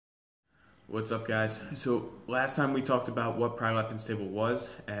What's up, guys? So last time we talked about what Prilepin table was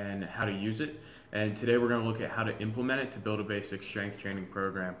and how to use it, and today we're going to look at how to implement it to build a basic strength training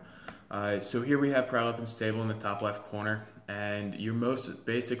program. So here we have Prilepin table in the top left corner, and your most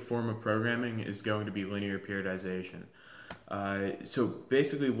basic form of programming is going to be linear periodization. So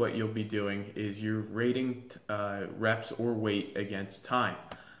basically what you'll be doing is you're rating reps or weight against time.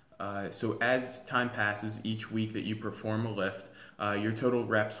 So as time passes each week that you perform a lift, your total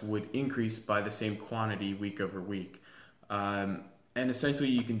reps would increase by the same quantity week over week. And essentially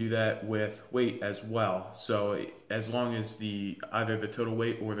you can do that with weight as well. So as long as either the total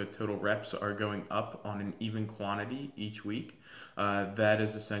weight or the total reps are going up on an even quantity each week, that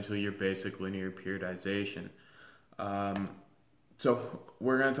is essentially your basic linear periodization. So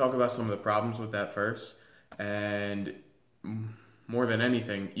we're going to talk about some of the problems with that first. And more than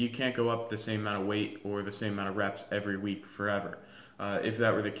anything, you can't go up the same amount of weight or the same amount of reps every week forever. If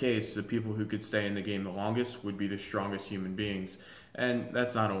that were the case, the people who could stay in the game the longest would be the strongest human beings. And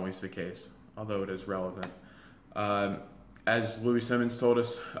that's not always the case, although it is relevant. As Louis Simmons told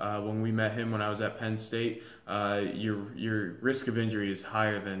us when we met him when I was at Penn State, your risk of injury is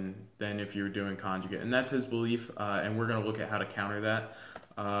higher than if you were doing conjugate. And that's his belief, and we're going to look at how to counter that.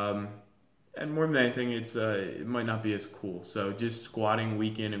 And more than anything, it might not be as cool. So just squatting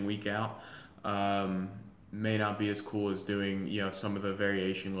week in and week out may not be as cool as doing some of the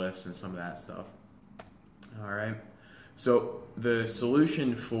variation lifts and some of that stuff. All right. So the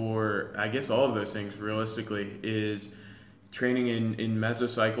solution for I guess all of those things realistically is training in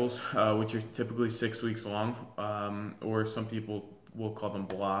mesocycles, which are typically 6 weeks long, or some people will call them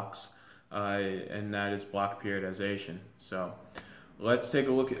blocks, and that is block periodization. So let's take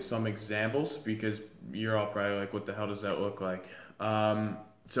a look at some examples because you're all probably like, what the hell does that look like?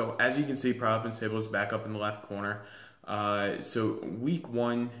 So as you can see, Prilepin table is back up in the left corner. So week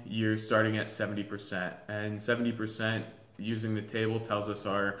one, you're starting at 70%, and 70% using the table tells us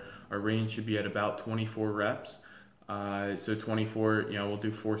our range should be at about 24 reps. So 24, we'll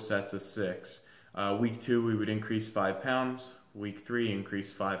do 4 sets of 6. Week 2, we would increase 5 pounds. Week 3,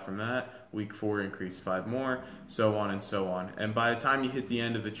 increase 5 from that. Week 4, increase 5 more, so on and so on. And by the time you hit the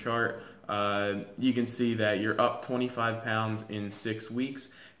end of the chart, you can see that you're up 25 pounds in 6 weeks.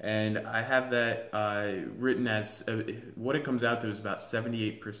 And I have that written as, what it comes out to is about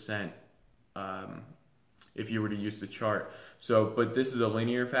 78% if you were to use the chart. So, but this is a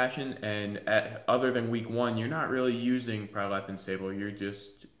linear fashion, and other than week 1, you're not really using Prilepin table. You're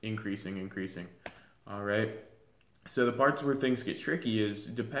just increasing. All right. So the parts where things get tricky is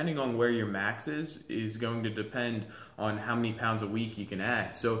depending on where your max is going to depend on how many pounds a week you can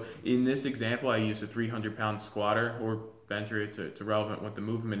add. So in this example, I use a 300-pound squatter or bencher. It's irrelevant what the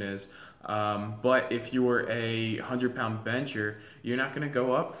movement is. But if you're a 100-pound bencher, you're not going to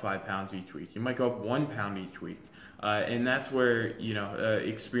go up 5 pounds each week. You might go up 1 pound each week. And that's where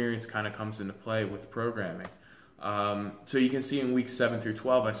experience kind of comes into play with programming. So you can see in weeks 7 through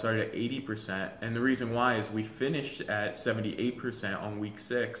 12, I started at 80%, and the reason why is we finished at 78% on week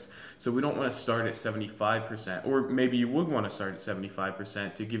 6, so we don't want to start at 75%, or maybe you would want to start at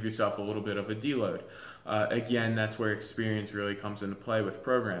 75% to give yourself a little bit of a deload. Again, that's where experience really comes into play with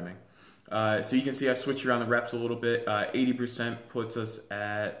programming. So you can see I switched around the reps a little bit. 80% puts us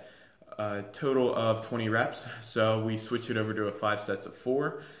at a total of 20 reps, so we switch it over to a 5 sets of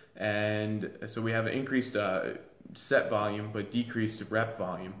 4, and so we have an increased set volume but decreased rep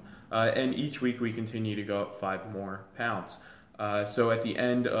volume, and each week we continue to go up 5 more pounds. So at the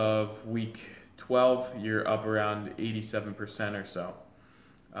end of week 12, you're up around 87% or so,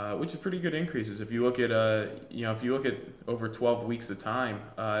 which is pretty good increases if you look at if you look at over 12 weeks of time,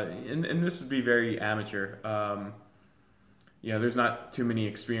 and this would be very amateur. There's not too many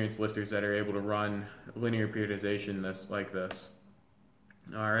experienced lifters that are able to run linear periodization like this.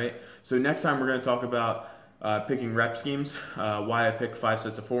 All right, so next time we're going to talk about picking rep schemes, why I pick 5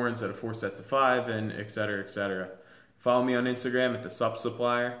 sets of 4 instead of 4 sets of 5, and et cetera, et cetera. Follow me on Instagram at the Sup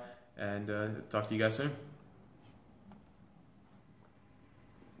Supplier, and talk to you guys soon.